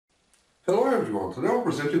Hello everyone, today I'll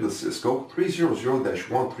present you the Cisco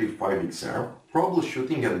 300-135 exam,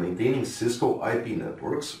 Troubleshooting and Maintaining Cisco IP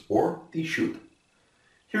Networks, or TSHOOT.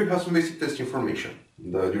 Here you have some basic test information.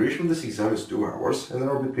 The duration of this exam is 2 hours and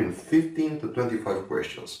there are between 15 to 25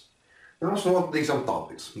 questions. Now some of the exam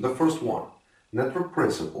topics. The first one, network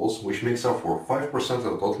principles, which makes up for 5% of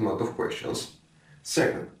the total amount of questions.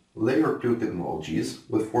 Second, layer 2 technologies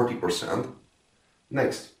with 40%.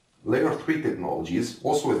 Next, Layer 3 technologies,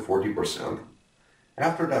 also with 40%.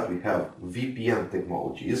 After that we have VPN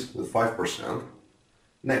technologies with 5%.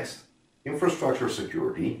 Next, infrastructure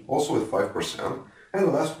security, also with 5%. And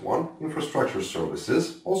the last one, infrastructure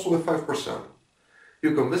services, also with 5%.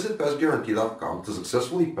 You can visit passguarantee.com to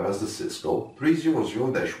successfully pass the Cisco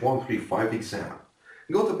 300-135 exam.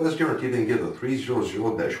 Go to Pass Guaranteed and get the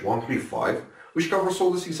 300-135, which covers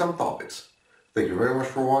all these exam topics. Thank you very much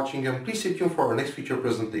for watching and please stay tuned for our next feature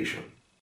presentation.